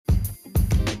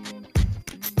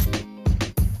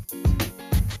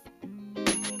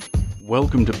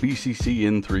Welcome to BCC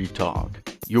In3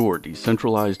 Talk, your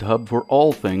decentralized hub for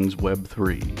all things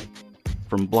Web3.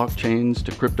 From blockchains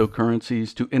to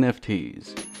cryptocurrencies to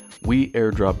NFTs, we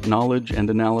airdrop knowledge and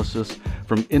analysis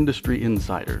from industry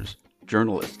insiders,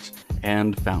 journalists,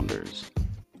 and founders.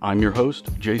 I'm your host,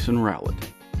 Jason Rowlett,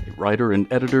 a writer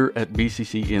and editor at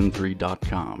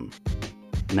bccin3.com.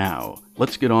 Now,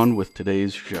 let's get on with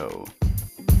today's show.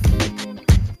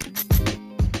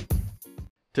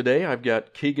 Today I've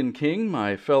got Keegan King,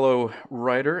 my fellow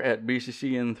writer at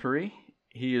BCCN3.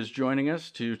 He is joining us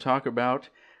to talk about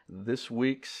this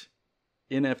week's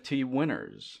NFT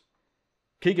winners.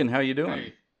 Keegan, how you doing?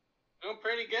 Hey, doing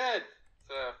pretty good.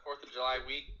 It's 4th of July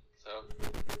week, so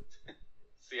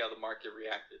see how the market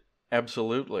reacted.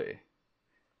 Absolutely.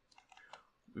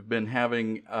 We've been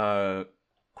having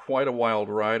quite a wild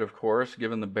ride, of course,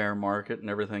 given the bear market and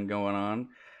everything going on.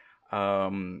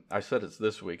 I said it's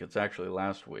this week. It's actually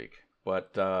last week.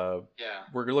 But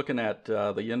we're looking at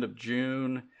the end of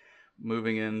June,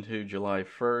 moving into July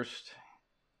 1st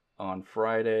on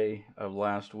Friday of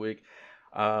last week.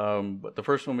 But the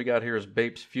first one we got here is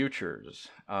Bapes Futures.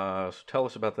 So tell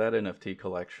us about that NFT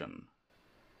collection.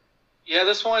 Yeah,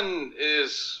 this one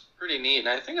is pretty neat. And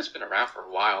I think it's been around for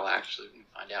a while, actually. We can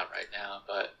find out right now.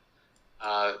 But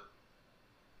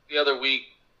the other week,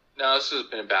 this has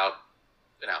been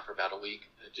out for about a week.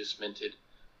 It just minted.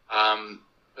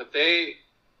 But they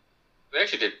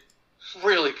actually did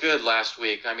really good last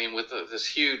week. I mean, with this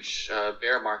huge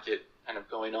bear market kind of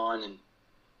going on and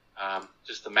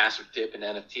just the massive dip in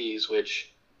NFTs,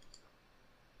 which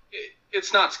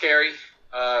it's not scary.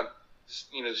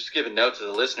 Just give a note to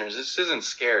the listeners. This isn't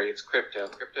scary. It's crypto.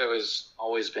 Crypto has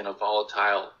always been a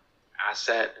volatile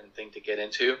asset and thing to get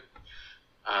into.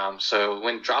 So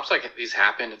when drops like these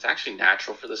happen, it's actually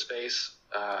natural for the space.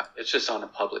 It's just on a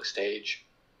public stage,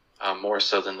 more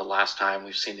so than the last time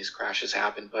we've seen these crashes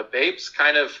happen. But Bapes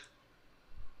kind of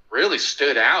really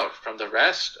stood out from the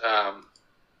rest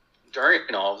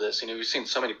during all of this. We've seen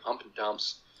so many pump and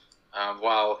dumps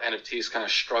while NFTs kind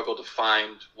of struggle to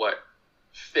find what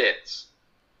fits,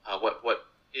 what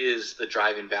is the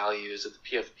driving value. Is it the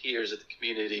PFP or is it the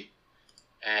community?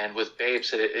 And with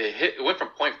Bapes, it went from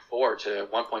 0.4 to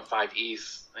 1.5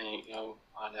 ETH,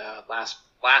 on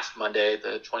last Monday,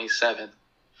 the 27th.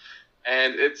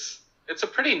 And it's a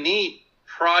pretty neat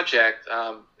project.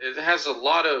 It has a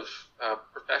lot of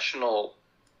professional,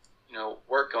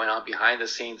 work going on behind the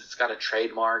scenes. It's got a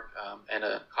trademark and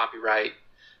a copyright.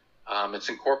 It's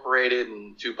incorporated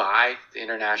in Dubai, the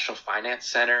International Finance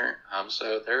Center.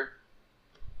 So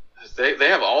they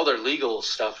have all their legal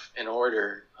stuff in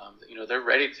order. They're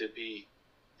ready to be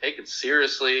taken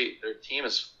seriously. Their team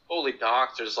is fully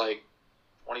docked. There's like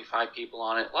 25 people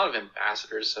on it, a lot of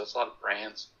ambassadors, so it's a lot of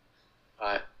brands.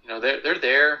 But, they're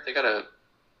there. They got a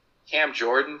Cam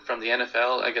Jordan from the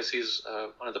NFL. I guess he's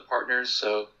one of the partners.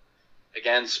 So,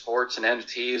 again, sports and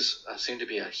NFTs seem to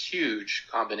be a huge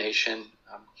combination.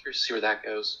 I'm curious to see where that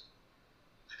goes.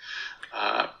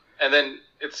 And then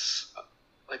it's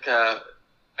like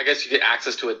I guess you get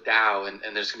access to a DAO, and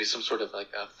there's going to be some sort of like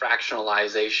a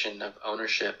fractionalization of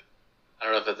ownership. I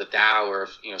don't know if it's the DAO or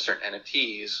if, certain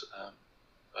NFTs,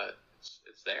 but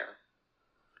it's there.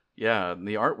 Yeah,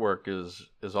 the artwork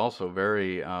is also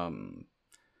very,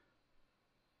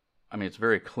 it's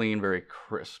very clean, very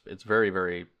crisp. It's very,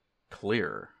 very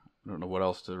clear. I don't know what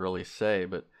else to really say,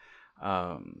 but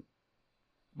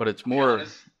it's more.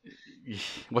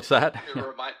 What's that? It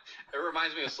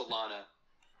reminds me of Solana.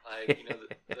 Like,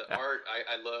 the art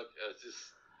I look,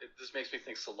 it just makes me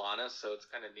think Solana, so it's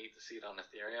kind of neat to see it on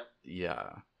Ethereum.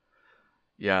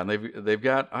 Yeah, and they've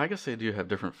got, I guess they do have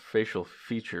different facial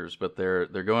features, but they're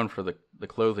going for the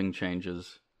clothing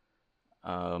changes.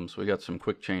 So we got some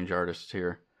quick change artists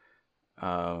here.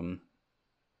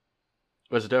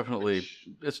 It's definitely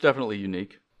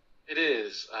unique. It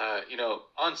is.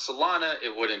 On Solana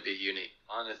it wouldn't be unique.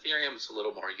 On Ethereum it's a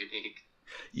little more unique.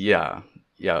 Yeah.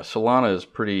 Solana is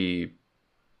pretty.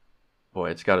 Boy,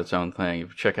 it's got its own thing. If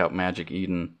you check out Magic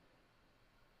Eden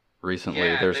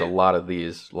recently, there's a lot of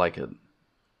these like it.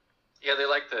 Yeah, they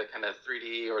like the kind of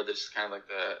 3D or just kind of like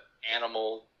the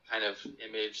animal kind of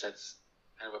image that's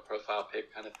kind of a profile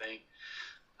pic kind of thing.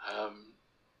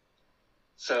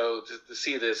 So to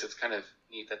see this, it's kind of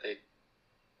neat that they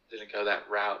didn't go that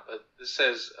route. But this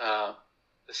says the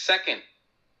second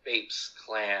Bapes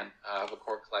clan of a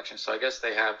core collection. So I guess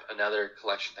they have another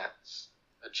collection that's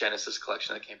a Genesis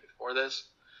collection that came before this.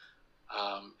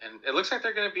 And it looks like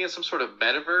they're going to be in some sort of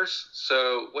metaverse.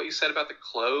 So what you said about the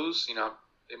clothes,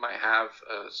 they might have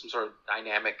some sort of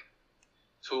dynamic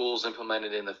tools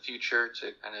implemented in the future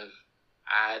to kind of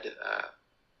add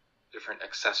different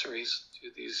accessories to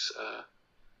these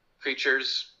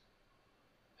creatures.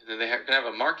 And then they're going to have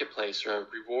a marketplace or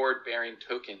reward-bearing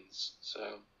tokens.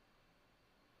 So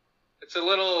it's a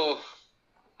little,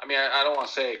 I mean, I don't want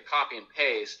to say copy and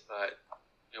paste,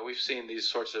 but we've seen these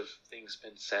sorts of things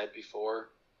been said before.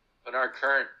 But our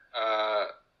current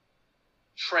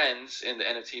trends in the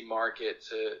NFT market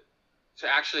to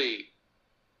actually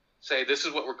say this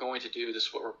is what we're going to do, this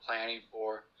is what we're planning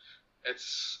for,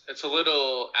 it's a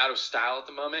little out of style at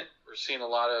the moment. We're seeing a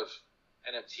lot of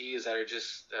NFTs that are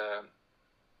just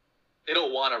they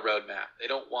don't want a roadmap. They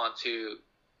don't want to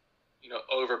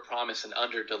overpromise and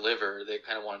underdeliver. They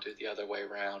kind of want to do it the other way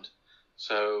around.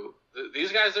 So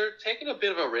these guys are taking a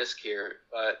bit of a risk here,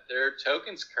 but their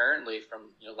tokens currently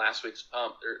from last week's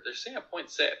pump, they're sitting at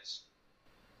 0.6.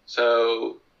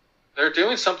 So they're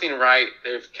doing something right.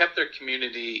 They've kept their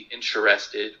community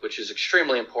interested, which is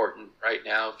extremely important right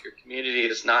now. If your community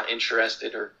is not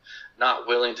interested or not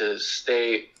willing to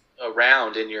stay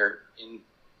around in your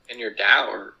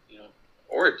DAO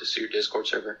or just your Discord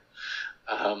server,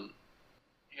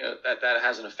 that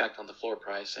has an effect on the floor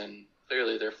price, and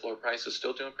clearly their floor price is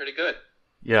still doing pretty good.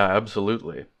 Yeah,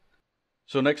 absolutely.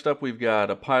 So next up, we've got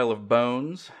a pile of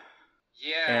bones.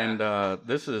 Yeah. And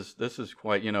this is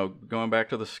quite, going back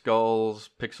to the skulls,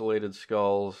 pixelated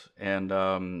skulls, and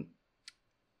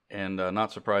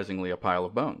not surprisingly, a pile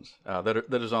of bones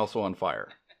that is also on fire.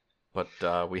 But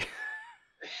we.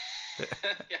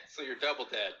 Yeah, so you're double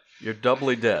dead. You're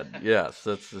doubly dead. Yes,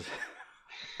 that's. It's,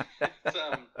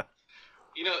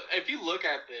 if you look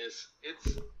at this, it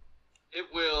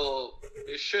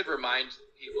should remind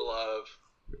people of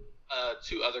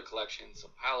two other collections: a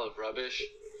pile of rubbish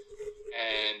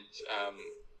and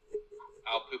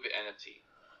I'll Poop It NFT,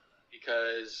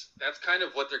 because that's kind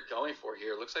of what they're going for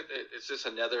here. It looks like it's just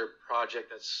another project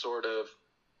that's sort of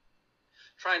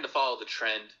trying to follow the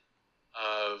trend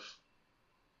of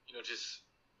just,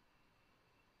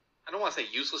 I don't want to say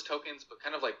useless tokens, but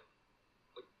kind of like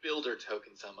builder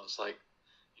tokens almost. Like,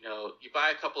 you buy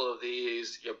a couple of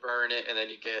these, you burn it, and then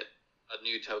you get a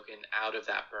new token out of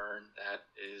that burn that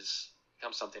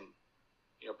becomes something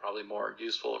probably more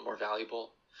useful or more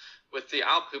valuable. With the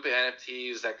I'll Poop It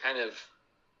NFTs, that kind of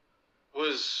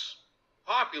was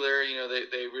popular.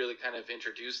 They really kind of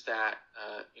introduced that.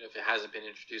 If it hasn't been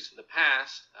introduced in the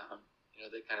past,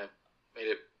 they kind of made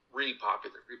it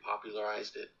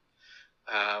repopularized it.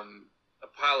 A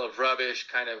pile of rubbish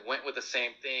kind of went with the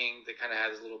same thing. They kind of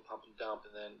had this little pump and dump,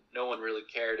 and then no one really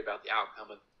cared about the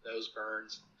outcome of those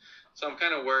burns. So I'm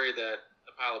kind of worried that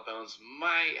the pile of bones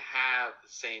might have the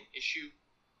same issue.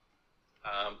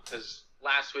 Because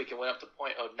last week it went up to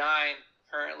 0.09.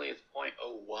 Currently it's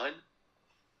 0.01.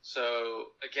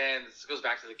 So again, this goes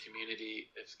back to the community.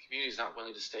 If the community is not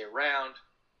willing to stay around,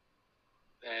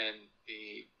 then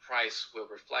the price will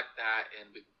reflect that,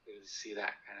 and we can clearly see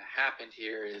that kind of happened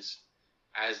here as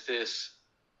this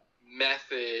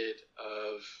method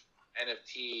of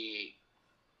NFT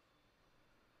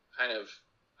kind of,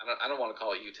 I don't want to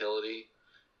call it utility,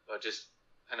 but just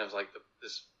kind of like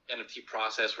this NFT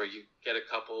process where you get a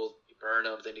couple, you burn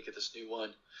them, then you get this new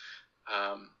one.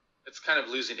 It's kind of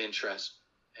losing interest,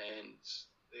 and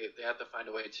they have to find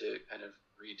a way to kind of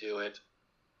redo it.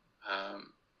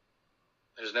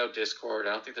 There's no Discord.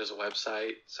 I don't think there's a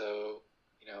website. So,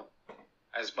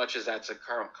 as much as that's a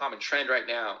common trend right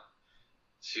now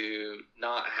to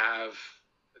not have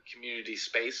a community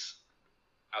space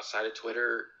outside of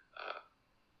Twitter,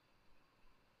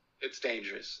 it's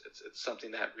dangerous. It's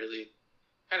something that really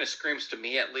kind of screams to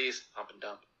me, at least, pump and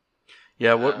dump.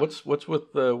 Yeah, what's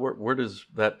with where does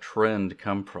that trend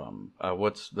come from?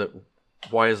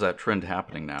 Why is that trend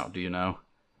happening now? Do you know?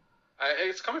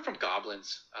 It's coming from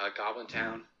Goblins, Goblin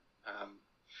Town.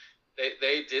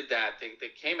 They did that. They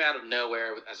came out of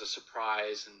nowhere as a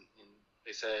surprise, and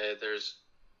they said there's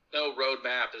no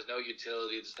roadmap, there's no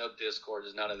utility, there's no Discord,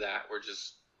 there's none of that. We're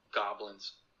just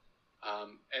goblins.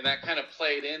 And that kind of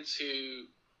played into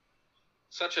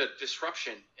such a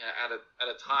disruption at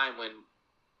a time when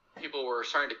people were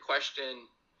starting to question,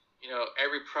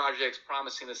 every project's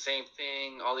promising the same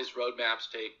thing. All these roadmaps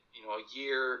take, a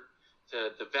year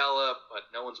to develop, but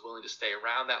no one's willing to stay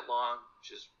around that long,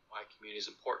 which is why community is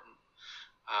important.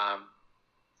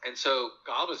 And so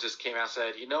Goblins just came out and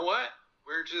said, you know what?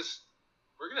 We're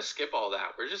going to skip all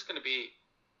that. We're just going to be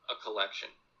a collection.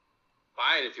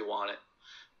 Buy it if you want it.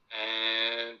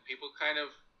 And people kind of,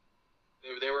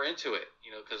 they were into it,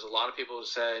 because a lot of people have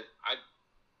said,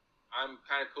 I'm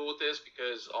kind of cool with this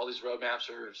because all these roadmaps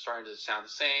are starting to sound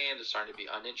the same. They're starting to be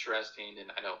uninteresting,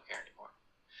 and I don't care anymore.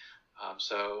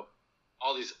 So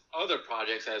all these other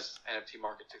projects, as NFT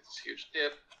market took this huge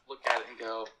dip, look at it and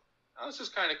go, oh, this is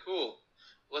kind of cool.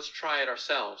 Let's try it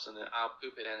ourselves. And then I'll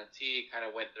Poop It NFT kind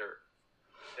of went their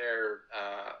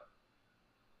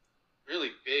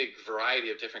really big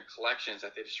variety of different collections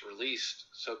that they just released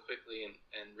so quickly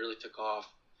and really took off.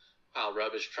 Pile of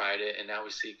Rubbish tried it, and now we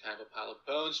see kind of a Pile of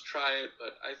Bones try it.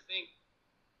 But I think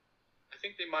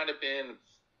they might have been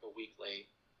a week late,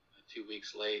 2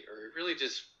 weeks late, or really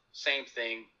just same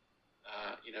thing.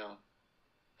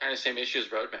 Kind of same issue as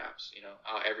roadmaps.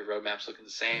 Every roadmap's looking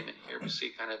the same, and here we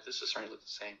see kind of this is starting to look the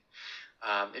same.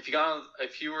 If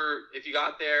you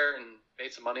got there and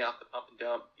made some money off the pump and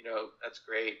dump, that's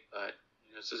great. But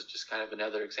this is just kind of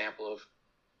another example of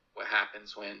what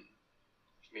happens when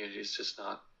community is just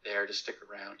not there to stick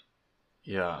around.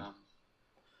 Yeah.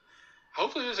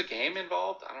 Hopefully there's a game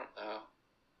involved. I don't know.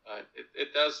 But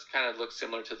it does kind of look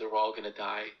similar to the We're All Gonna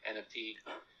Die NFT,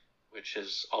 which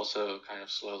has also kind of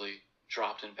slowly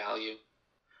dropped in value.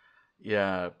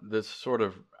 Yeah, this sort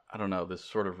of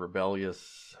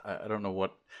rebellious, I don't know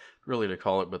what really to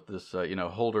call it, but this,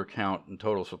 holder count and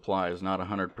total supply is not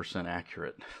 100%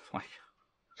 accurate.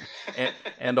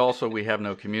 And also we have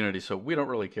no community, so we don't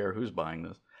really care who's buying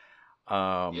this.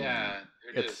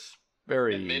 It's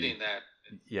very admitting that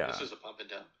this is a pump and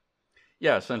dump.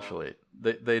 Yeah, essentially,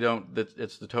 they don't.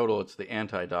 It's the total. It's the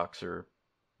anti-doxer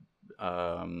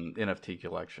NFT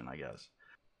collection, I guess.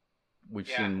 We've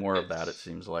seen more of that. It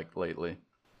seems like lately.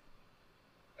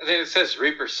 And then it says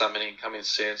Reaper summoning coming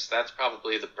soon, so that's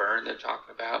probably the burn they're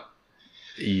talking about.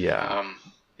 Yeah.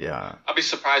 I'll be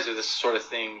surprised if this sort of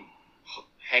thing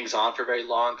hangs on for very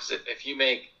long, because if you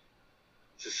make,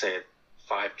 to say, a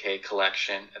 5K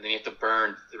collection, and then you have to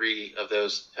burn 3 of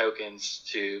those tokens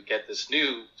to get this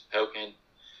new token,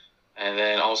 and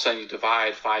then all of a sudden you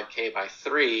divide 5K by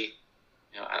 3,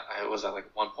 I was at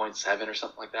like 1.7 or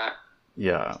something like that.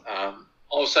 Yeah.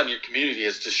 All of a sudden your community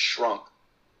has just shrunk,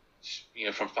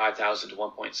 from 5,000 to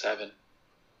 1.7.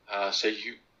 So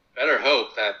you better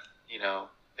hope that,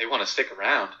 they want to stick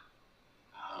around.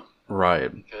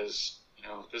 Right. Because,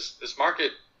 this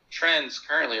market trends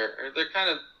currently they're kind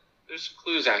of, there's some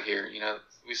clues out here.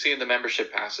 We see in the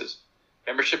membership passes.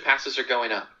 Membership passes are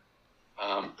going up.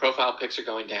 Profile pics are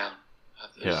going down.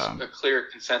 There's a clear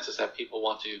consensus that people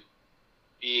want to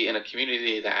be in a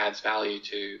community that adds value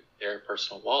to their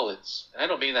personal wallets. And I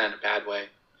don't mean that in a bad way.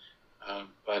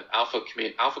 But alpha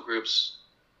groups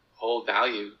hold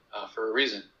value for a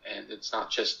reason. And it's not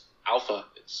just alpha.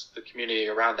 It's the community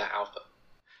around that alpha.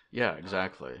 Yeah,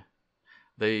 exactly.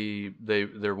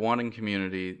 They're wanting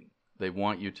community. They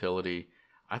want utility.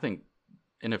 I think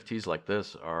NFTs like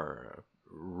this are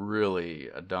really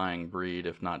a dying breed,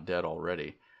 if not dead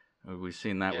already. We've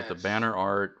seen that with the banner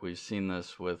art. We've seen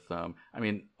this with,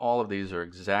 all of these are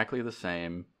exactly the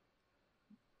same.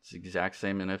 It's the exact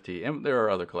same NFT. And there are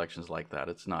other collections like that.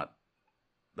 That's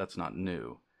not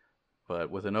new. But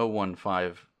with an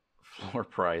 0.15 floor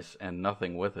price and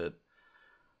nothing with it,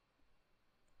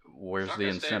 where's the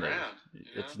incentive?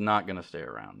 It's not going to stay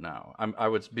around. No, I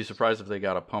would be surprised if they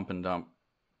got a pump and dump,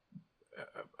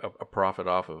 a profit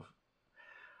off of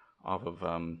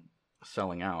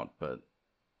selling out. But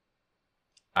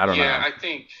I don't know. Yeah, I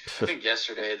think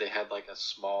yesterday they had like a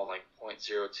small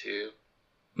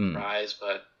 0.02 rise,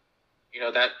 but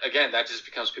that just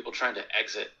becomes people trying to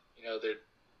exit.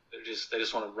 They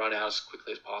just want to run out as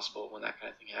quickly as possible when that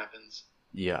kind of thing happens.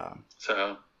 Yeah.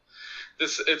 So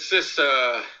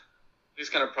these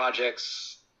kind of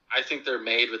projects, I think they're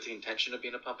made with the intention of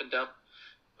being a pump and dump,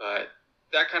 but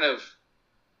that kind of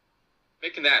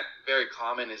making that very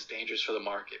common is dangerous for the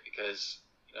market because,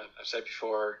 I've said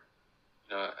before,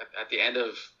 at the end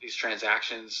of these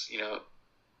transactions,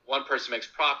 one person makes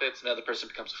profits, another person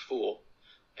becomes a fool.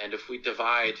 And if we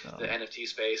divide the NFT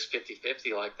space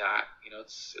 50-50 like that,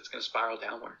 it's going to spiral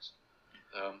downwards.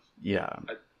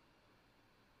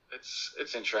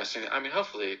 It's interesting.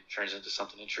 Hopefully it turns into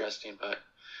something interesting, but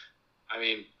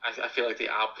I feel like the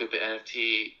I'll Poop It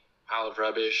NFT, Pile of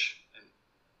Rubbish, and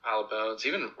Pile of Bones,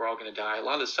 even We're All Gonna Die, a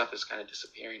lot of this stuff is kind of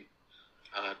disappearing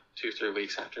 2-3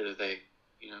 weeks after they,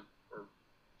 were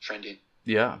trending.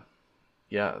 Yeah.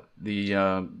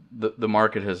 The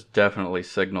market has definitely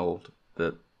signaled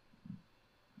that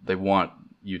they want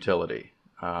utility.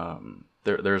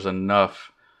 There's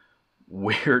enough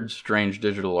weird, strange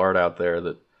digital art out there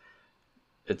that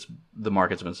the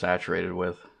market's been saturated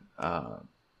with. So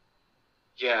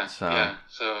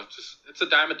it's a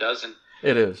dime a dozen.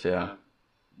 It is, yeah.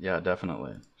 Yeah,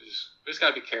 definitely. We just got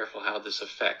to be careful how this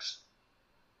affects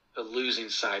the losing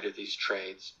side of these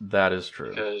trades. That is true.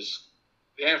 Because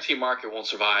the NFT market won't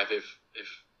survive if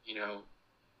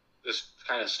this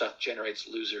kind of stuff generates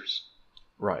losers.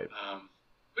 Right.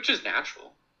 Which is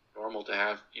natural. normal to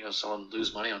have someone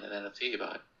lose money on an NFT,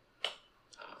 but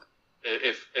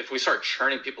if we start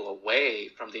churning people away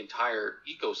from the entire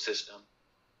ecosystem,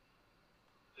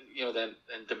 then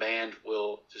demand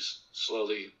will just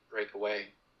slowly break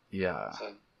away. Yeah.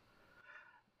 So,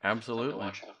 absolutely. To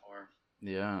watch out for.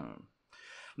 Yeah.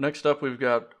 Next up, we've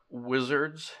got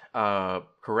Wizards,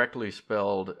 correctly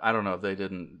spelled. I don't know if they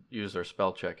didn't use their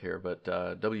spell check here, but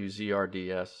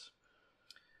WZRDS.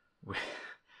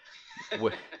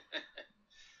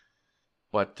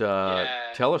 But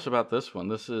tell us about this one.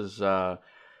 This is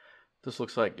this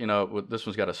looks like this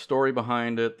one's got a story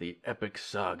behind it. The epic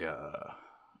saga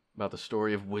about the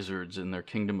story of wizards in their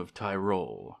kingdom of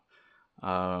Tyrol.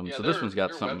 So this one's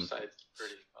got something. Website's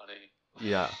pretty funny.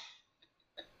 Yeah.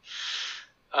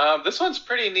 This one's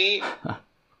pretty neat.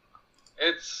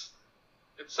 It's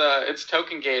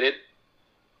token gated.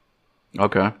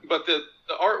 Okay. But the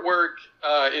artwork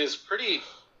is pretty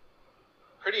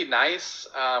nice.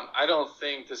 I don't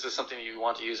think this is something you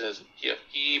want to use as a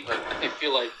PFP, but I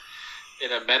feel like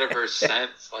in a metaverse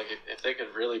sense, like if they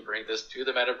could really bring this to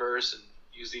the metaverse and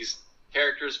use these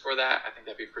characters for that, I think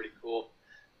that'd be pretty cool.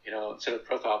 Instead of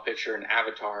profile picture and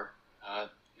avatar, I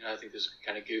think this would be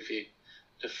kind of goofy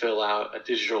to fill out a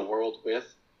digital world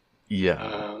with.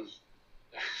 Yeah.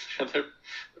 They're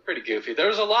pretty goofy. There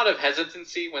was a lot of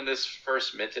hesitancy when this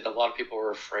first minted. A lot of people were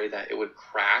afraid that it would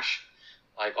crash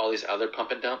like all these other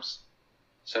pump and dumps.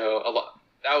 So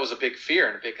that was a big fear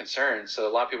and a big concern. So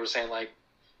a lot of people were saying like,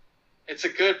 it's a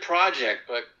good project,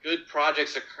 but good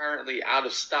projects are currently out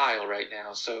of style right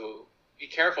now. So be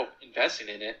careful investing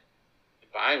in it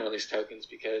and buying one of these tokens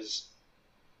because,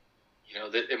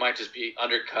 it might just be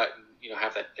undercut and,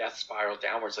 have that death spiral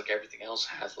downwards like everything else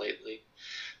has lately.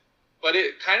 But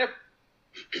it kind of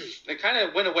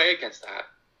went away against that.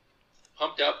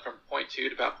 Pumped up from 0.2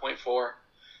 to about 0.4,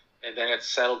 and then it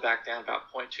settled back down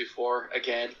about 0.24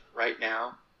 again right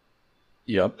now.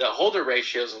 Yep. The holder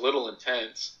ratio is a little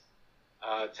intense.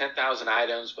 10,000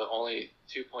 items, but only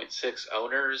 2.6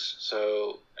 owners.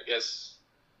 So I guess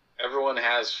everyone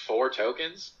has 4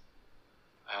 tokens.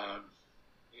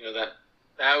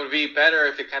 That would be better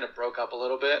if it kind of broke up a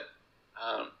little bit.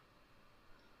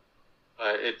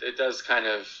 But it does kind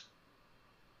of,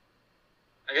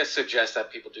 I guess, suggest that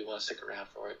people do want to stick around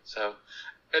for it. So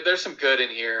there's some good in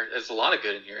here. There's a lot of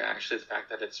good in here, actually. The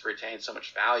fact that it's retained so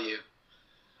much value.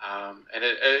 And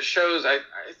it shows, I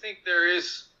think there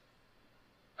is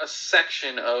a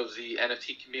section of the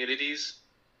NFT communities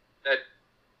that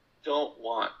don't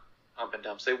want pump and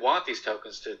dumps. They want these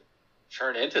tokens to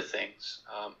turn into things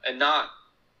and not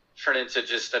turn into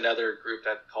just another group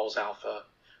that calls alpha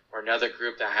or another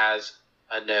group that has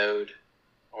a node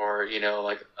or,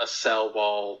 like a cell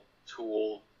wall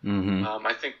tool. Mm-hmm.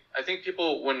 I think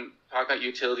people, when talk about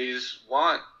utilities,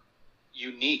 want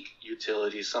unique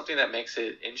utilities, something that makes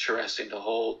it interesting to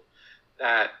hold,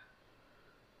 that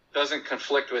doesn't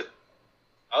conflict with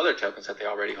other tokens that they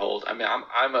already hold. I mean,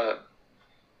 I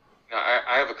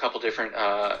have a couple different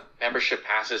membership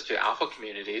passes to alpha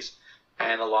communities,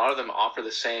 and a lot of them offer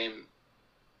the same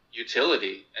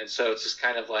utility. And so it's just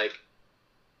kind of like,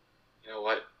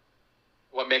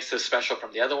 what makes this special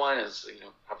from the other one is,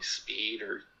 probably speed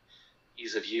or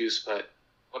ease of use. But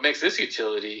what makes this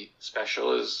utility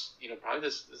special is, probably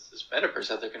this metaverse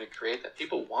that they're going to create that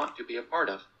people want to be a part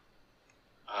of.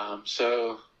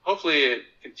 So hopefully it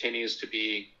continues to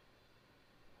be,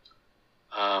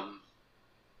 I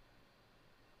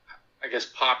guess,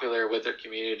 popular with their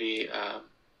community.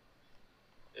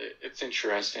 It's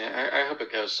interesting. I hope it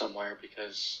goes somewhere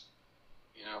because,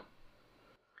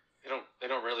 they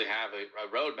don't really have a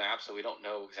roadmap, so we don't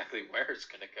know exactly where it's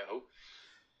going to go.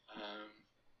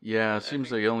 Yeah, it seems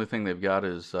the only thing they've got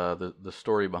is the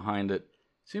story behind it.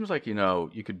 Seems like you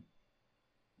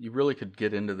really could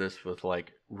get into this with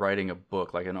like writing a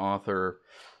book, like an author,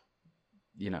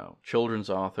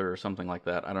 children's author or something like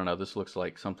that. I don't know. This looks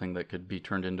like something that could be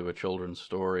turned into a children's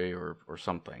story or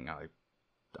something. I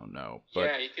don't know. But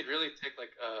yeah, you could really take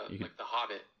like The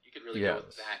Hobbit. You could really go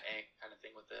with that kind of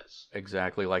thing with this.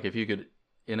 Exactly. Like if you could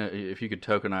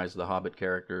tokenize the Hobbit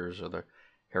characters or the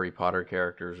Harry Potter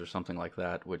characters or something like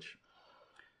that, which,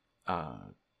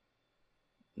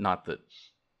 not that,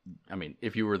 I mean,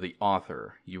 if you were the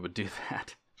author, you would do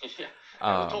that. Yeah,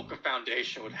 the Tolkien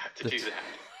Foundation would have to do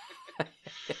that.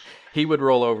 He would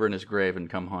roll over in his grave and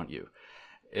come haunt you.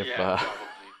 Probably.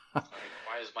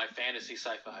 Why is my fantasy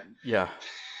sci-fi? Yeah.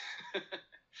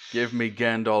 Give me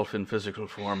Gandalf in physical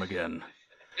form again.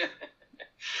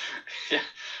 Yeah,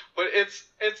 but it's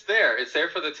there. It's there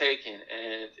for the taking,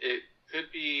 and it could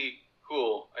be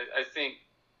cool. I think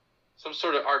some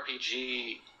sort of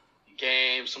RPG,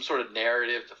 game, some sort of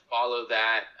narrative to follow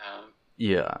that.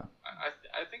 Yeah.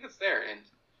 I think it's there, and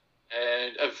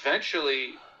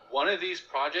eventually one of these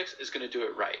projects is going to do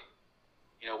it right.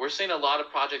 We're seeing a lot of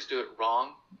projects do it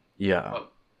wrong. Yeah.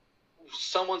 But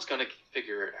someone's going to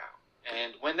figure it out,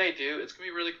 and when they do, it's going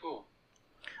to be really cool.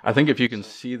 I think if you can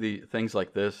see the things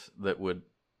like this that would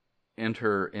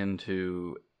enter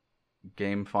into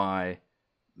GameFi,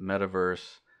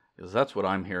 Metaverse, because that's what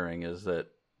I'm hearing, is that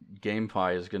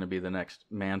GameFi is going to be the next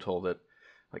mantle that,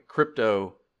 like,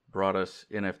 crypto brought us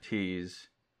NFTs.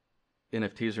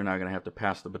 NFTs are now going to have to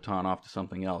pass the baton off to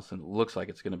something else, and it looks like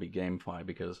it's going to be GameFi,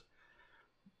 because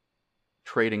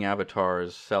trading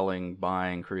avatars, selling,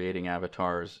 buying, creating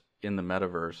avatars in the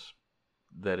metaverse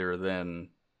that are then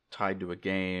tied to a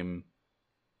game,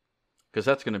 because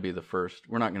that's going to be the first.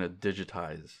 We're not going to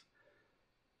digitize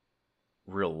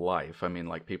real life. I mean,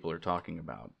 like people are talking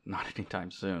about, not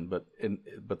anytime soon. But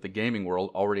the gaming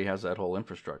world already has that whole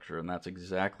infrastructure, and that's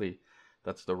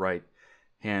the right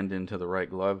hand into the right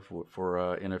glove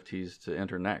for NFTs to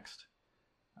enter next.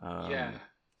 Yeah.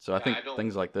 So I think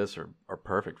things like this are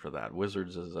perfect for that.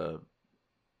 Wizards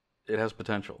it has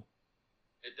potential.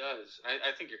 It does.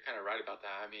 I think you're kind of right about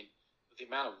that. I mean, with the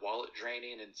amount of wallet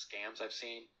draining and scams I've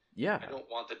seen, yeah, I don't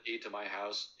want the deed to my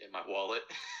house in my wallet.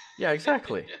 Yeah,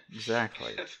 exactly.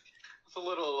 Exactly. It's a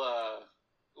little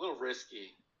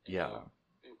risky. Yeah.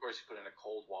 Of course, you put in a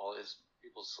cold wallet is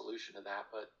people's solution to that,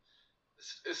 but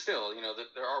it's still,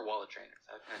 there are wallet drainers.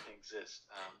 That kind of thing exists.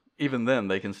 Even then,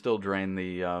 they can still drain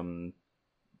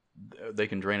they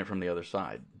can drain it from the other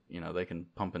side. They can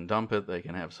pump and dump it. They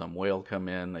can have some whale come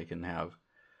in. They can have,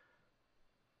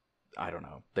 I don't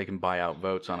know, they can buy out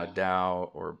votes on a DAO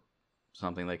or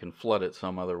something. They can flood it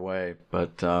some other way.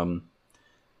 But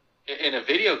in a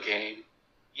video game,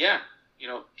 yeah,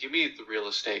 give me the real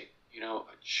estate.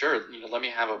 Sure, let me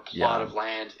have a plot of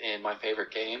land in my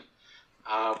favorite game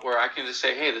where I can just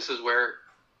say, hey, this is where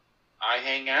I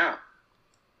hang out.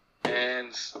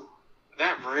 And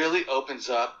that really opens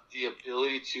up the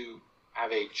ability to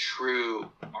have a true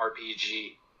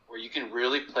RPG where you can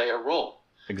really play a role.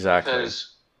 Exactly.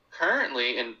 Because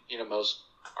currently in most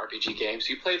RPG games,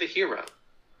 you play the hero.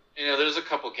 There's a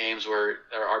couple games where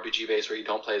are RPG based where you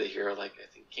don't play the hero, like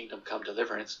I think Kingdom Come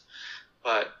Deliverance.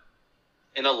 But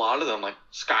in a lot of them, like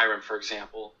Skyrim, for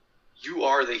example, you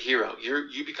are the hero.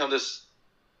 You become this,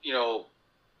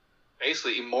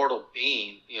 basically immortal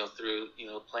being, through,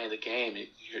 playing the game.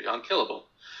 You're unkillable.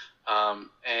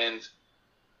 And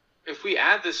if we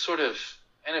add this sort of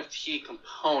NFT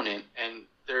component and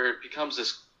there becomes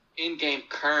this in-game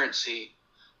currency,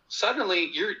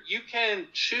 suddenly you can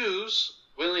choose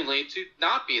willingly to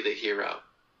not be the hero.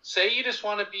 Say you just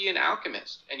want to be an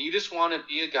alchemist and you just want to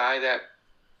be a guy that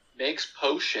makes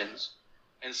potions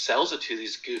and sells it to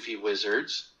these goofy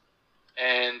wizards,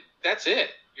 and that's it.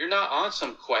 You're not on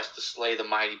some quest to slay the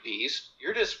mighty beast.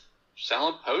 You're just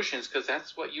selling potions because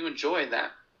that's what you enjoy in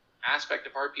that aspect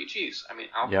of RPGs. I mean,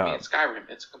 alchemy and Skyrim,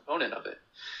 it's a component of it.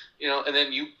 And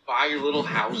then you buy your little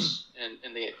house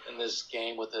in this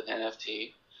game with an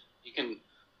NFT. You can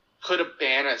put a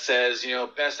banner that says,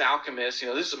 best alchemist,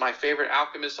 this is my favorite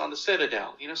alchemist on the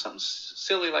Citadel, something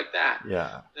silly like that.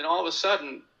 Yeah. Then all of a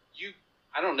sudden,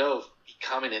 I don't know if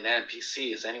becoming an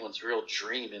NPC is anyone's real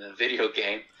dream in a video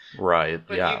game. Right,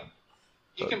 but yeah.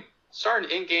 You can start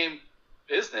an in-game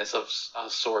business of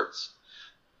sorts.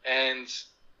 And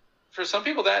for some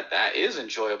people, that is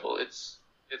enjoyable. It's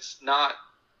not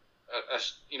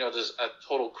there's a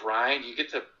total grind. You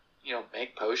get to,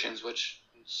 make potions, which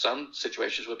in some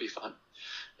situations would be fun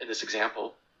in this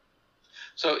example.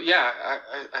 So, yeah,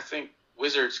 I think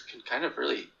Wizards can kind of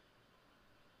really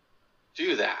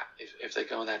do that if they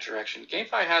go in that direction.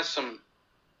 GameFi has some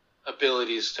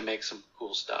abilities to make some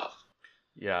cool stuff.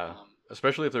 Yeah,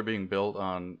 especially if they're being built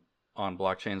on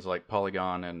blockchains like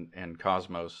Polygon and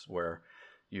Cosmos, where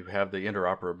you have the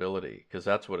interoperability, because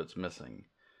that's what it's missing.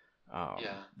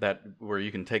 That where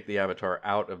you can take the avatar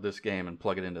out of this game and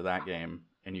plug it into that game,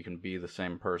 and you can be the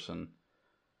same person,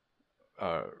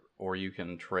 or you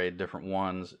can trade different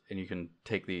ones, and you can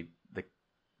take the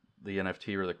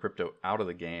NFT or the crypto out of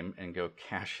the game and go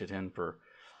cash it in for,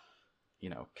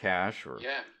 cash or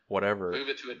whatever. Move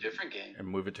it to a different game. And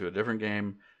move it to a different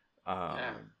game.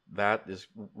 That is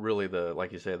really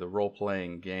like you say, the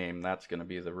role-playing game. That's going to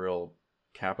be the real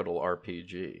capital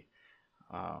RPG.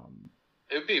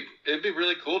 It'd be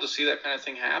really cool to see that kind of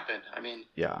thing happen. I mean,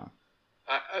 yeah.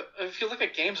 If you look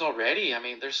at games already, I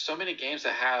mean, there's so many games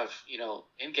that have,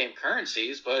 in-game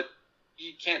currencies, but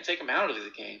you can't take them out of the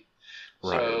game.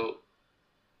 Right. So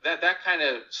that kind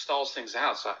of stalls things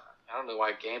out. So I don't know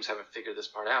why games haven't figured this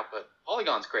part out, but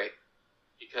Polygon's great.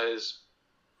 because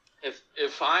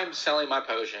if I'm selling my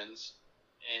potions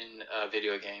in a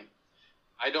video game,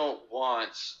 I don't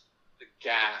want the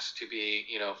gas to be,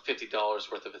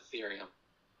 $50 worth of Ethereum.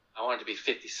 I want it to be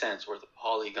 50 cents worth of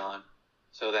Polygon,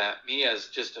 so that me as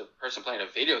just a person playing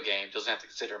a video game doesn't have to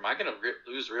consider, am I going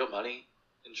to lose real money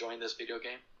enjoying this video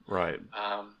game? Right.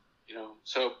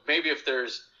 So maybe if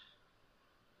there's,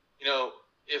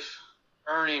 if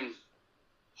earning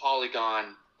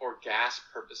Polygon for gas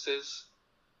purposes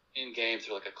in game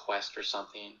through like a quest or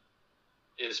something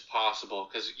is possible,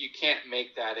 because you can't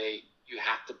make that you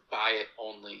have to buy it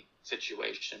only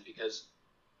situation, because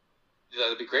that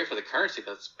would be great for the currency,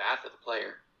 but it's bad for the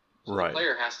player. So right. The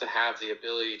player has to have the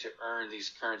ability to earn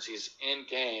these currencies in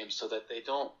game, so that they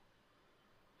don't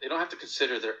have to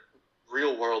consider their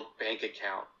real world bank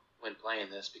account when playing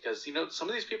this, because some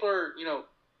of these people are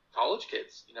college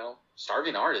kids,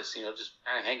 starving artists, just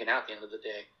kind of hanging out at the end of the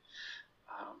day.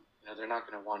 They're not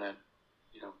going to want to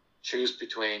choose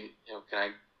between can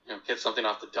I get something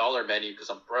off the dollar menu because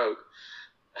I'm broke,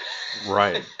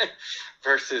 right?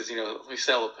 Versus let me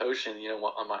sell a potion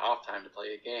on my off time to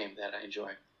play a game that I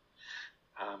enjoy.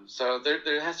 So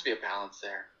there has to be a balance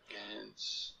there, and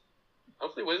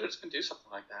hopefully Wizards can do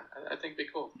something like that. I think it'd be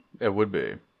cool. It would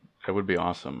be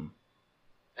awesome.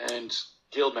 And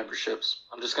guild memberships.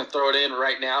 I'm just going to throw it in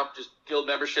right now. Just guild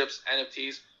memberships,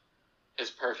 NFTs is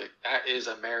perfect. That is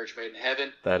a marriage made in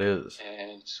heaven. That is.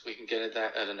 And we can get at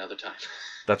that at another time.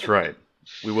 That's right.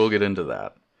 We will get into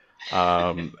that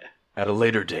at a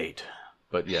later date.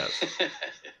 But yes.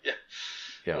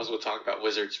 Yeah. We'll talk about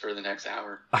Wizards for the next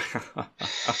hour.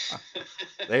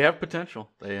 They have potential.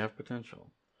 Yeah,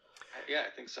 I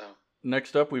think so.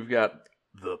 Next up, we've got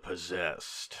The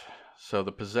Possessed. So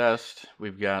The Possessed,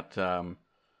 we've got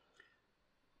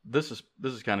this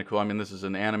is kind of cool. I mean, this is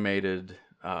an animated.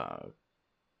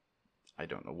 I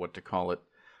don't know what to call it,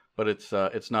 but it's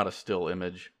not a still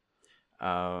image.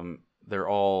 They're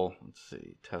all, let's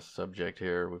see, test subject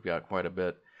here. We've got quite a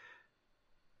bit.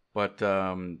 But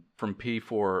from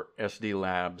P4 SD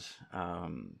Labs,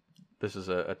 this is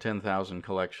a 10,000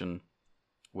 collection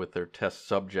with their test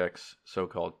subjects,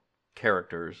 so-called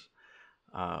characters.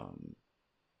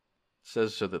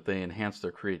 Says so that they enhance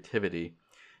their creativity.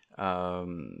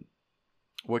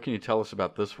 What can you tell us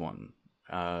about this one?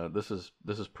 This is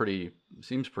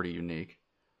seems pretty unique.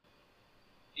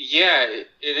 Yeah, it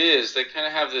is. They kind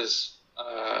of have this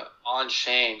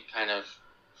on-chain kind of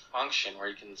function where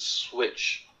you can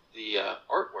switch the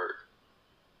artwork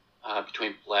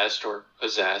between blessed or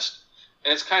possessed,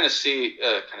 and it's kind of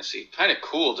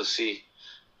cool to see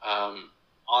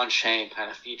on-chain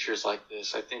kind of features like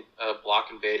this. I think Block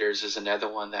Invaders is another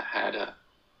one that had a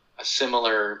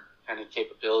similar kind of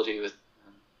capability with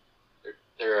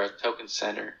their token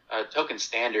standard,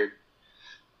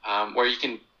 where you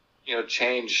can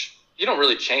change. You don't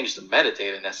really change the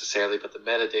metadata necessarily, but the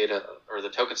metadata or the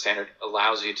token standard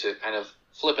allows you to kind of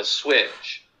flip a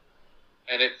switch,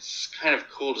 and it's kind of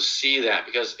cool to see that,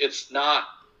 because it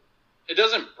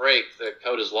doesn't break the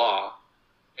code as law.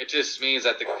 It just means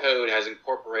that the code has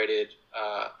incorporated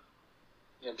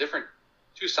different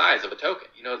two sides of a token.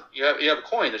 You have a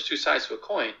coin. There's two sides to a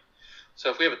coin.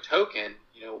 So if we have a token,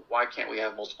 why can't we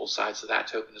have multiple sides to that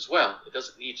token as well? It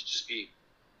doesn't need to just be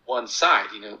one side.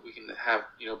 We can have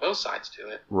both sides to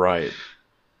it. Right.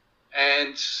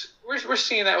 And we're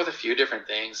seeing that with a few different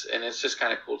things, and it's just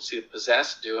kind of cool to see the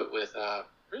Possessed do it with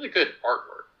really good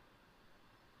artwork.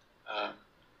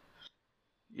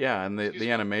 Yeah, and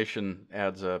the animation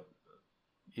adds a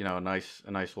nice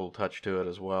little touch to it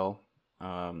as well.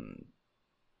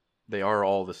 They are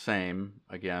all the same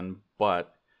again,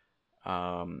 but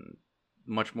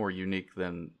much more unique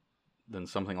than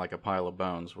something like a Pile of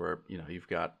Bones, where you've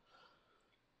got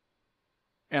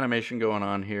animation going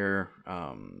on here.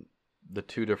 The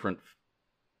two different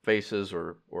faces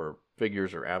or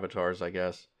figures or avatars, I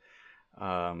guess,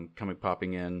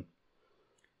 popping in.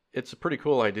 It's a pretty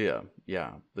cool idea.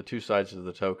 Yeah, the two sides of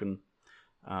the token.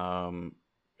 And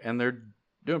they're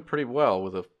doing pretty well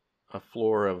with a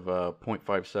floor of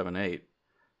 0.578.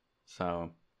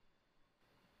 So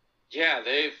yeah,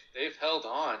 they've held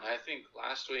on. I think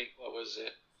last week, what was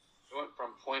it? It went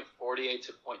from 0.48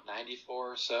 to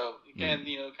 0.94. So again,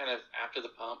 kind of after the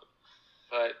pump,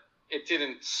 but it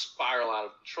didn't spiral out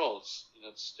of control. It's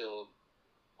it's still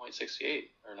 0.68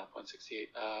 or not 0.68,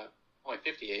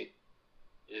 0.58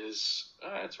 is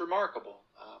it's remarkable.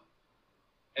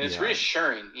 And it's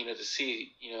reassuring, to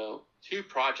see, two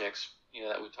projects,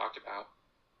 that we talked about,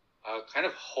 kind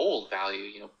of hold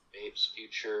value, Babes,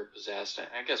 Future, Possessed, and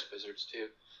I guess Wizards too,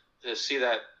 to see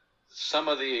that some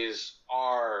of these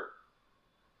are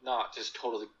not just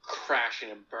totally crashing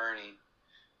and burning,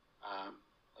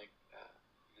 like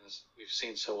we've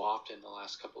seen so often the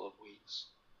last couple of weeks.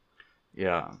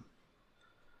 Yeah.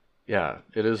 Yeah,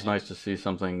 it is nice to see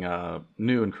something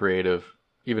new and creative,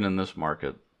 even in this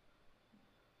market.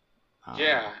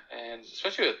 Yeah, and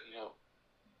especially with,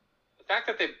 the fact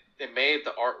that they made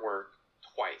the artwork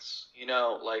twice,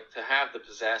 like to have the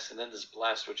possessed and then this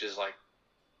blessed, which is like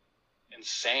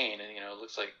insane, and it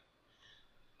looks like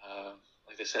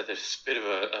they said, there's a bit of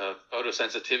a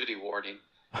photosensitivity warning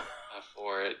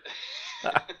for it.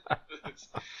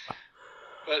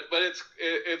 But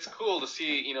it's cool to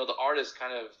see the artist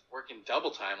kind of working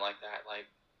double time like that. Like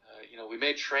we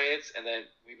made trades and then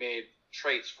we made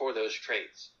traits for those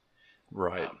traits.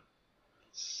 Right.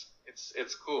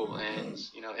 It's cool, and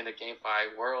in a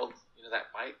GameFi world,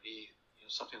 that might be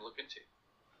something to look into.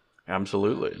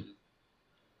 Absolutely.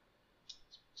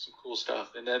 Some cool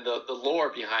stuff, and then the lore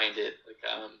behind it, like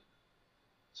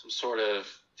some sort of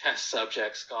test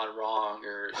subjects gone wrong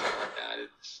or something like that.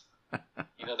 It's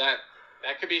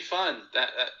that could be fun. That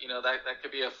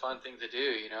could be a fun thing to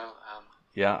do.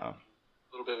 Yeah.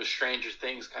 A little bit of a Stranger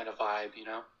Things kind of vibe.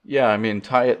 Yeah, I mean,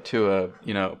 tie it to a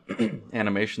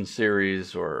animation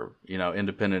series or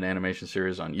independent animation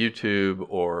series on YouTube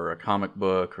or a comic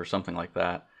book or something like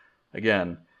that.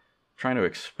 Again, trying to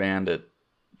expand it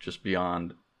just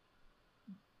beyond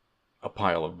a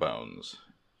pile of bones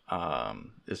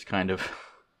is kind of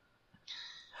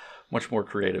much more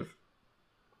creative.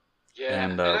 Yeah,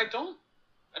 and I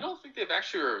don't think they've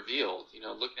actually revealed.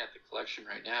 Looking at the collection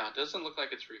right now, it doesn't look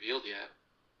like it's revealed yet.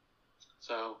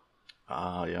 So.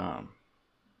 Yeah.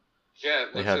 Yeah,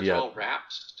 it looks like it's all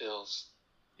wrapped still.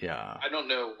 Yeah. I don't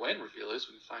know when reveal is.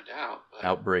 We can find out. But...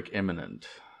 Outbreak imminent.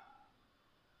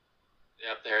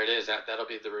 Yep, there it is. That'll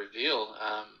be the reveal.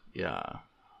 Yeah.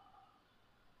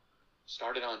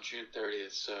 Started on June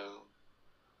 30th, so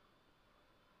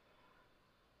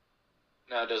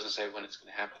no, it doesn't say when it's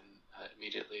going to happen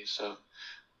immediately. So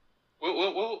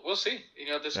we'll see.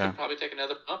 This could probably take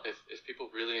another pump if people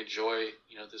really enjoy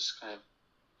this kind of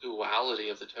duality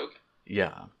of the token.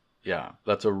 Yeah,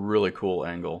 that's a really cool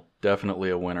angle. Definitely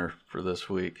a winner for this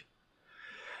week.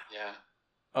 Yeah.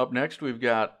 Up next, we've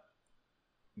got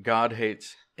God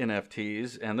Hates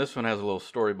NFTs, and this one has a little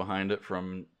story behind it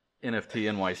from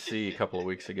NFT NYC a couple of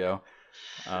weeks ago.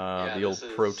 The old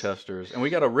protesters, and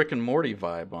we got a Rick and Morty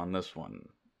vibe on this one.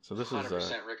 So this 100%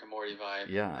 is Rick and Morty vibe.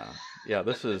 Yeah.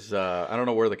 This is I don't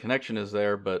know where the connection is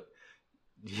there, but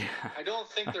yeah. I don't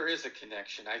think there is a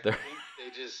connection. I think they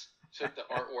just took the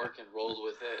artwork and rolled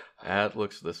with it. That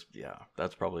looks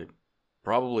that's probably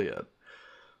it.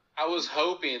 I was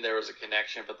hoping there was a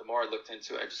connection, but the more I looked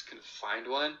into it, I just couldn't find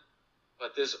one.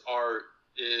 But this art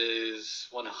is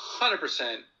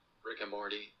 100% Rick and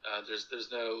Morty. There's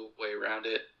no way around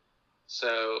it.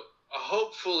 So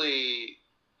hopefully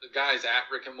the guys at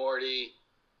Rick and Morty,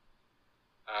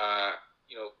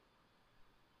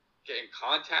 get in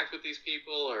contact with these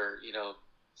people, or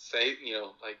say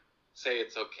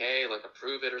it's okay, like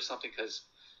approve it or something. Because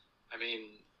I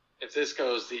mean, if this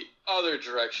goes the other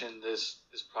direction, this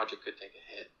project could take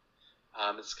a hit.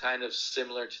 It's kind of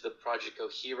similar to the Project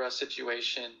Gohira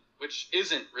situation, which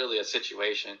isn't really a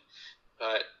situation,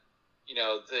 but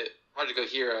the Project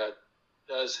Gohira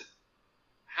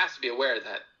has to be aware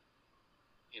that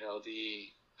the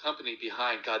company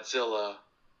behind Godzilla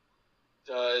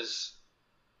does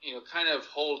kind of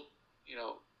hold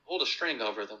a string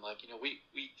over them, like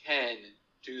we can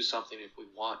do something if we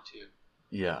want to.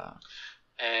 Yeah.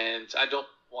 And I don't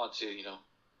want to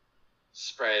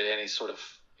spread any sort of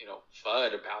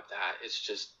FUD about that. It's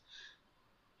just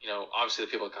obviously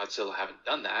the people at Godzilla haven't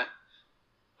done that,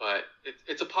 but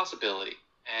it's a possibility.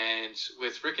 And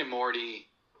with Rick and Morty,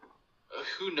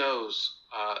 who knows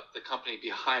the company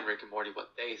behind Rick and Morty,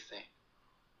 what they think.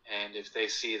 And if they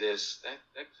see this,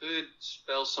 that could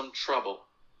spell some trouble.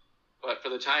 But for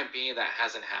the time being, that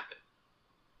hasn't happened.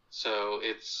 So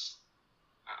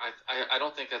I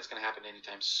don't think that's going to happen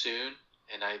anytime soon.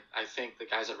 And I think the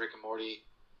guys at Rick and Morty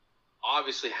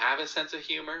obviously have a sense of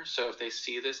humor. So if they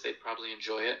see this, they'd probably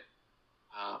enjoy it.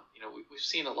 We've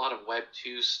seen a lot of Web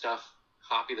 2 stuff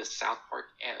copy the South Park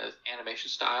animation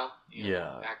style.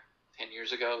 Back 10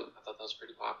 years ago, I thought that was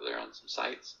pretty popular on some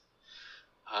sites.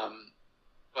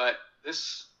 But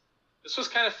this was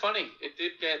kind of funny. It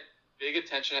did get big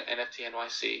attention at NFT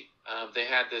NYC. They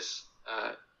had this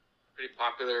pretty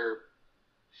popular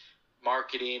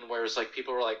marketing where it's like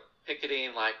people were like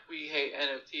picketing, like, we hate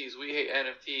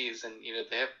NFTs, and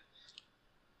they have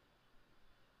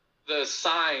the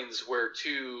signs were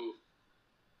too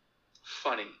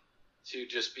funny to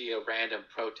just be a random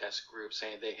protest group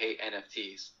saying they hate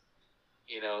NFTs.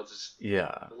 Just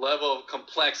Yeah. the level of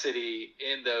complexity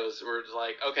in those where it's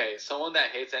like, okay, someone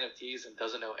that hates NFTs and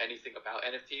doesn't know anything about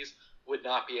NFTs would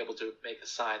not be able to make a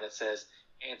sign that says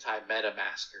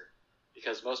anti-MetaMasker,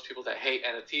 because most people that hate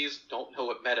NFTs don't know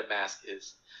what MetaMask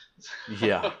is.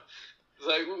 Yeah. It's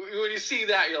like when you see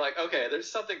that, you're like, okay, there's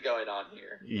something going on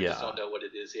here. Yeah. I just don't know what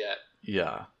it is yet.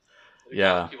 Yeah. It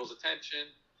got people's attention.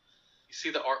 You see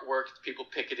the artwork, people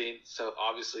picketing, so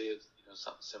obviously it's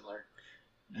something similar.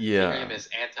 Yeah. Ethereum is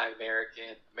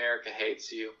anti-American. America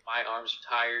hates you. My arms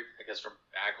are tired, I guess, from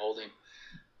bag holding.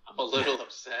 I'm a little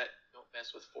upset. Don't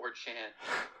mess with 4chan.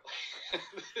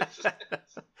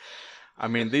 I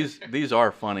mean, these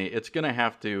are funny. It's gonna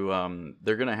have to.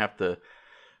 They're gonna have to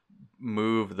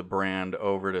move the brand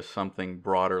over to something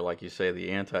broader, like you say,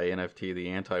 the anti-NFT, the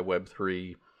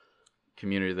anti-Web3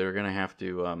 community. They're gonna have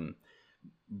to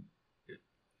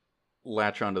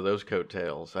latch onto those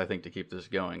coattails, I think, to keep this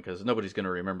going, because nobody's going to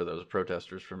remember those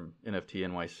protesters from NFT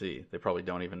NYC. They probably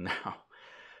don't even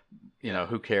now.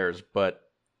 Who cares? But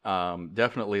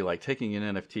definitely, like, taking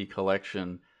an NFT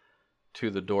collection to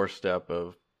the doorstep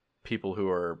of people who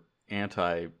are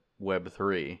anti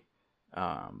Web3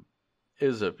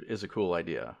 is a cool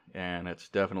idea, and it's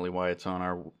definitely why it's on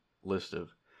our list of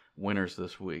winners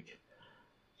this week.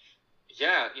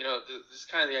 Yeah, this is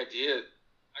kind of the idea.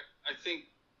 I think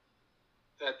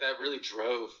that really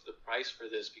drove the price for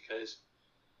this, because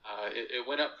it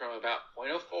went up from about 0.04,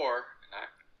 and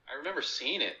I remember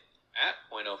seeing it at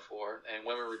 0.04, and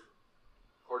when we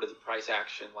recorded the price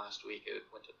action last week, it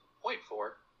went to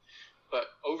 0.4. But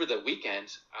over the weekend,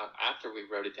 after we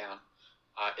wrote it down,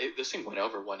 this thing went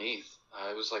over 1 ETH.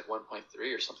 It was like 1.3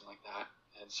 or something like that.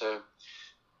 And so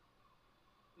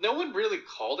no one really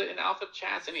called it in alpha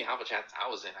chats. Any alpha chats I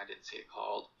was in, I didn't see it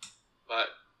called. But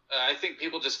I think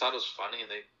people just thought it was funny,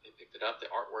 and they picked it up. The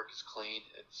artwork is clean.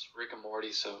 It's Rick and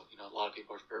Morty, so a lot of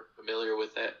people are familiar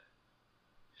with it.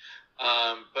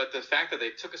 But the fact that they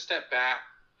took a step back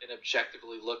and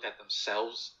objectively looked at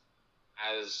themselves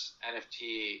as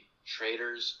NFT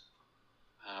traders,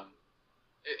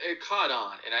 it caught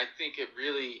on, and I think it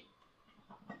really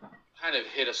kind of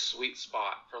hit a sweet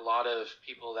spot for a lot of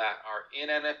people that are in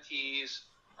NFTs,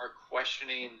 are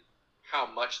questioning how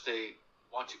much they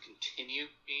want to continue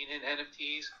being in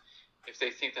NFTs, if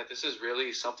they think that this is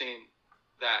really something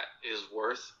that is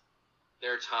worth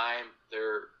their time,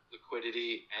 their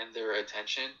liquidity, and their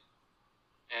attention.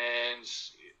 And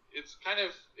it kind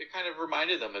of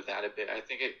reminded them of that a bit. I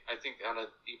think on a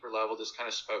deeper level, this kind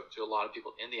of spoke to a lot of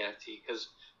people in the NFT, because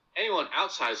anyone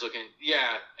outside is looking,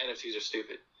 yeah, NFTs are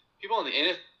stupid. People on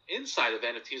the inside of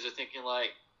NFTs are thinking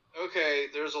like, okay,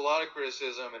 there's a lot of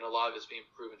criticism, and a lot of it's being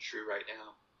proven true right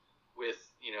now with,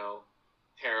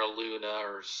 Terra Luna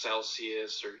or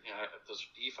Celsius, or those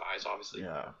DeFi's, obviously.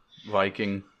 Yeah,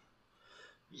 Viking.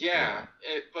 Yeah.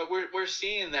 But we're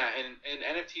seeing that, and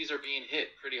NFTs are being hit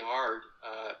pretty hard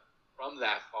from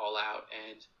that fallout,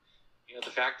 and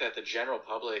the fact that the general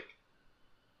public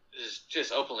is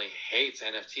just openly hates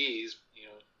NFTs.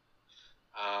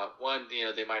 One,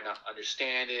 they might not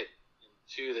understand it, and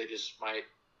two, they just might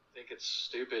think it's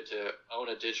stupid to own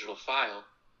a digital file.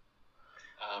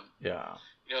 Yeah.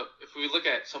 If we look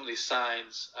at some of these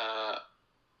signs,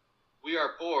 we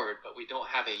are bored, but we don't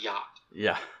have a yacht.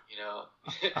 Yeah.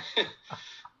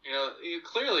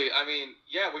 Clearly, I mean,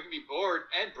 yeah, we can be bored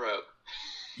and broke.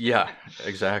 Yeah,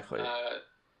 exactly.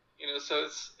 So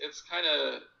it's kind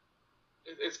of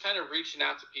reaching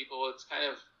out to people. It's kind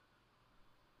of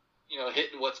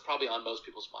hitting what's probably on most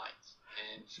people's minds,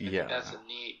 and I think that's a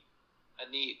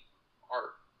neat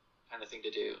art kind of thing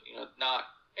to do. Not,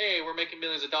 hey, we're making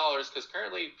millions of dollars, because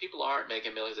currently people aren't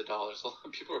making millions of dollars. A lot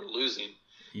of people are losing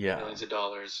millions of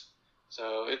dollars.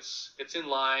 So it's in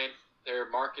line. Their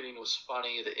marketing was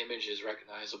funny. The image is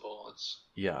recognizable. It's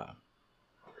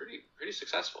pretty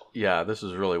successful. Yeah, this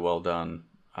is really well done.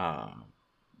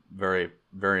 Very,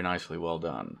 very nicely well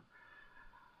done.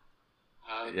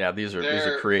 These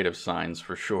are creative signs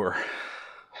for sure.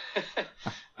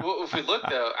 Well, if we look,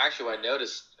 though, actually, what I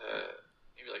noticed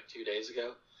maybe like 2 days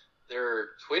ago, their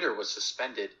Twitter was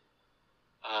suspended,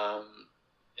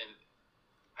 and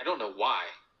I don't know why.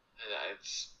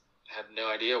 I have no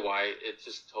idea why. It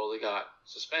just totally got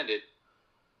suspended.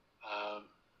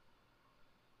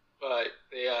 But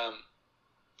they, it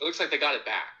looks like they got it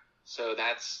back, so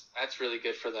that's really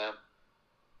good for them.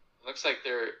 It looks like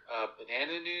their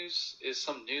Banana News is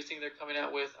some new thing they're coming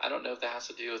out with. I don't know if that has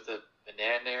to do with the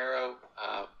Bananero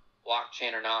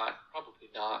blockchain or not. Probably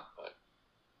not, but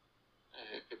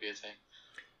it could be a thing.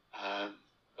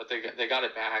 But they got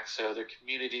it back, so their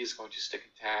community is going to stick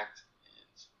intact.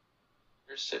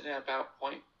 they're sitting at about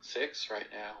 0.6 right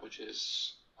now, which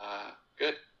is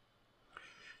good.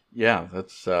 Yeah,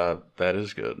 that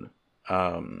is good.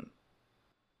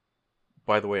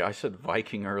 By the way, I said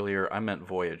Viking earlier. I meant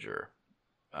Voyager.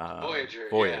 Voyager,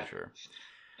 Voyager.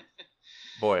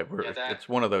 Boy, yeah, it's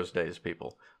one of those days,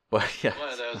 people. But yeah,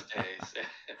 one of those days.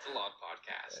 It's a long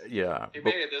podcast. Yeah. If you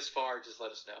made it this far, just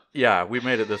let us know. Yeah, we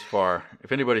made it this far.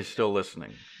 If anybody's still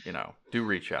listening, do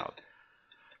reach out.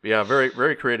 But yeah, very,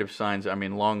 very creative signs. I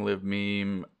mean, long live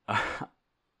meme.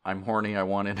 I'm horny. I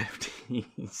want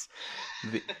NFTs.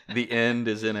 The end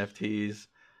is NFTs.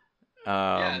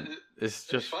 It's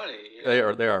just funny. They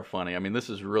are funny. I mean, this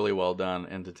is really well done.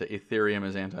 And Ethereum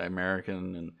is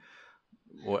anti-American, and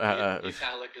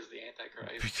Vitalik is the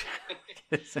Antichrist.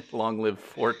 Long live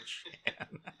 4chan.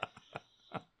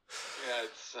 Yeah,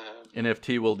 it's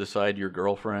NFT will decide your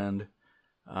girlfriend.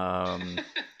 I think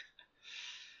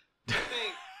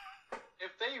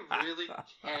if they really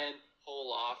can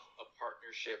pull off a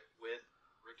partnership with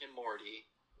Rick and Morty,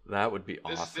 that would be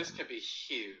awesome. This could be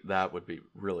huge. That would be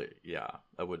really,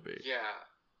 that would be. Yeah,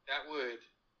 that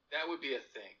would be a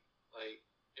thing. Like,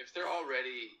 if they're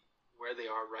already where they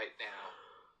are right now,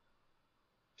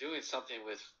 doing something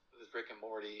with Rick and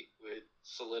Morty would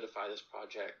solidify this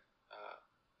project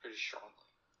pretty strongly.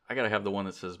 I gotta have the one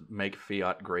that says "Make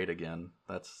Fiat Great Again."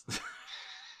 That's.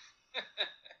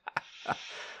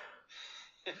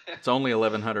 It's only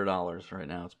 $1,100 right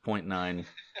now. It's 0.9.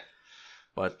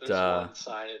 But there's one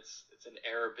sign. It's in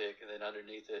Arabic, and then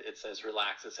underneath it says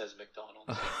 "Relax." It says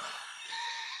McDonald's.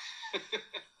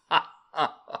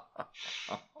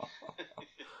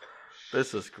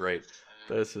 This is great.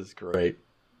 This is great.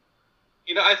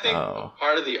 I think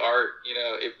part of the art,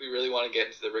 if we really want to get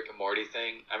into the Rick and Morty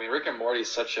thing, I mean, Rick and Morty is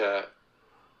such a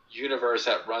universe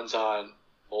that runs on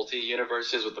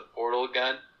multi-universes with the portal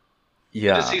gun.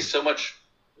 Yeah. To see so much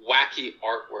wacky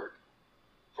artwork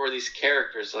for these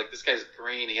characters. Like, this guy's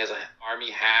green, he has an army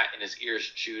hat, and his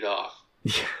ears chewed off.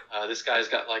 Yeah. This guy's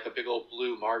got like a big old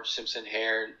blue Marge Simpson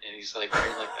hair, and he's like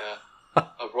wearing like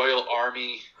a Royal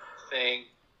Army thing,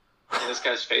 and this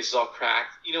guy's face is all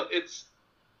cracked.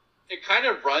 It kind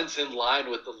of runs in line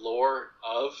with the lore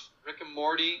of Rick and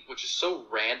Morty, which is so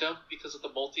random because of the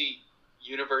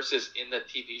multi-universes in the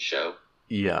TV show.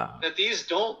 Yeah. That these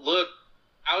don't look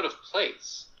out of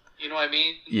place. You know what I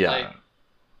mean? Yeah. Like,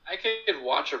 I could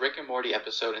watch a Rick and Morty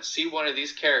episode and see one of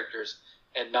these characters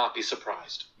and not be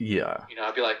surprised. Yeah.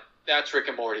 I'd be like, that's Rick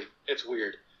and Morty. It's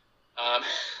weird.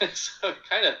 So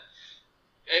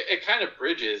it kind of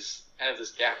bridges kind of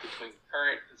this gap between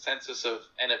current consensus of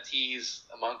NFTs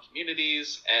among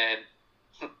communities and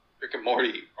Rick and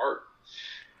Morty art.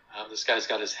 This guy's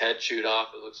got his head chewed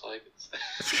off, it looks like.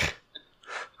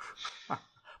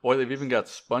 Boy, they've even got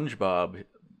SpongeBob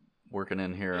working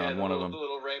in here on one of them. The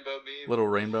little rainbow meme. Little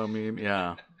rainbow meme,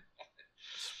 yeah.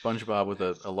 SpongeBob with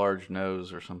a large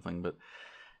nose or something. But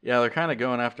yeah, they're kind of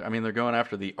going after, they're going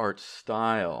after the art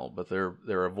style, but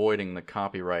they're avoiding the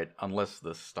copyright unless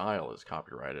the style is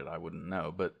copyrighted. I wouldn't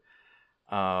know. But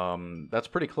that's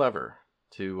pretty clever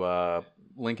to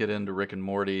link it into Rick and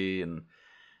Morty and,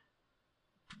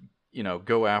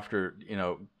 go after,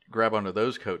 grab onto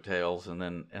those coattails and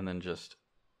then just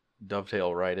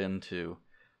dovetail right into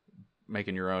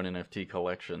making your own NFT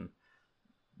collection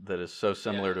that is so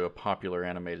similar to a popular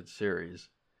animated series.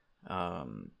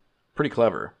 Pretty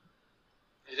clever.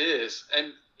 It is.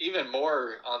 And even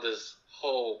more on this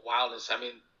whole wildness.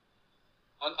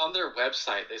 On their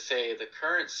website, they say the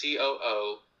current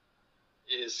COO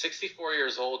is 64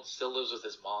 years old, still lives with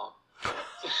his mom.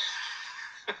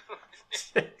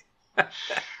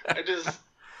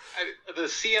 The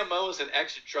CMO is an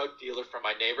ex-drug dealer from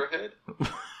my neighborhood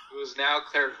who is now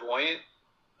clairvoyant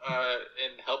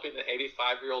in helping an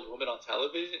 85-year-old woman on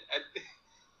television.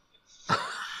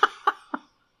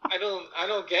 I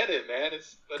don't get it, man.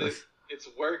 It's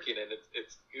working, and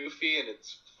it's goofy and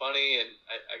it's funny, and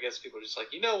I guess people are just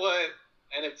like, you know what,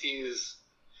 NFTs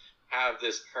have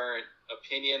this current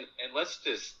opinion, and let's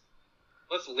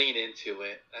lean into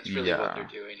it. That's really what they're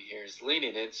doing here, is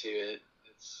leaning into it.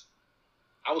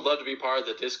 I would love to be part of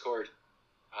the Discord.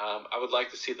 I would like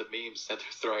to see the memes that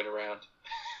they're throwing around.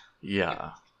 Yeah.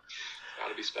 It's got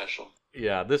to be special.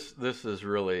 Yeah, this is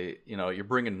really, you're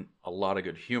bringing a lot of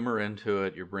good humor into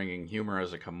it. You're bringing humor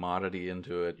as a commodity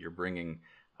into it. You're bringing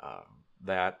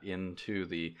that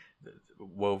into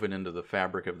woven into the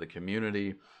fabric of the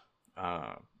community.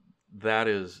 That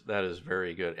is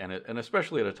very good, and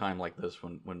especially at a time like this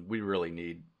when we really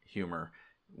need humor.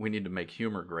 We need to make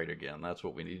humor great again. That's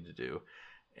what we need to do.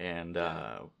 And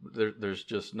there's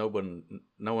just no one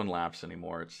laughs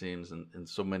anymore, it seems, in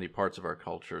so many parts of our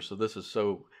culture. So this is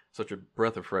such a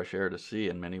breath of fresh air to see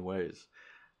in many ways.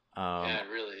 Yeah, it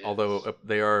really is. Although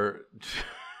they are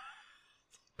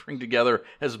bring together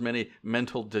as many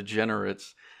mental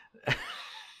degenerates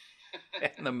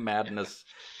and the madness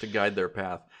to guide their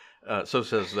path. So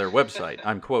says their website.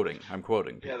 I'm quoting.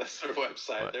 Yeah, that's their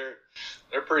website. But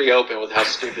they're pretty open with how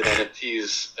stupid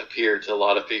NFTs appear to a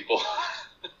lot of people.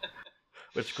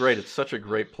 It's great. It's such a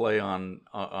great play on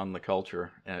the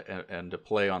culture and to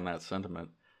play on that sentiment.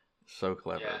 So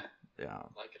clever. Yeah, I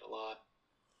like it a lot.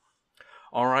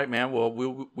 All right, man. Well,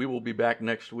 we will be back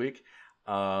next week.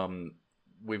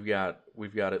 We've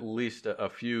got at least a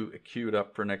few queued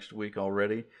up for next week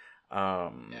already.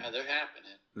 Yeah, they're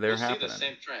happening. We'll see the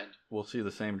same trend. We'll see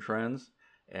the same trends,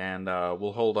 and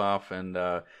we'll hold off and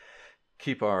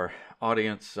keep our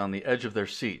audience on the edge of their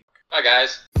seat. Bye,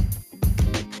 guys.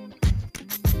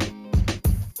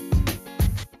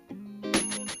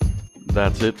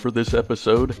 That's it for this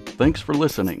episode. Thanks for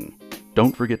listening.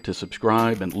 Don't forget to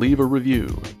subscribe and leave a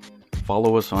review.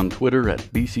 Follow us on Twitter at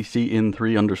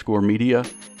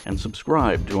bccin3_media and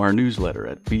subscribe to our newsletter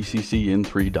at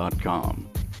bccin3.com.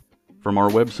 From our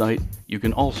website, you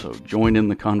can also join in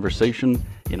the conversation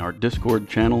in our Discord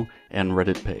channel and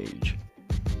Reddit page.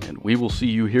 And we will see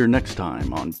you here next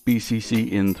time on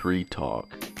BCC in 3 Talk.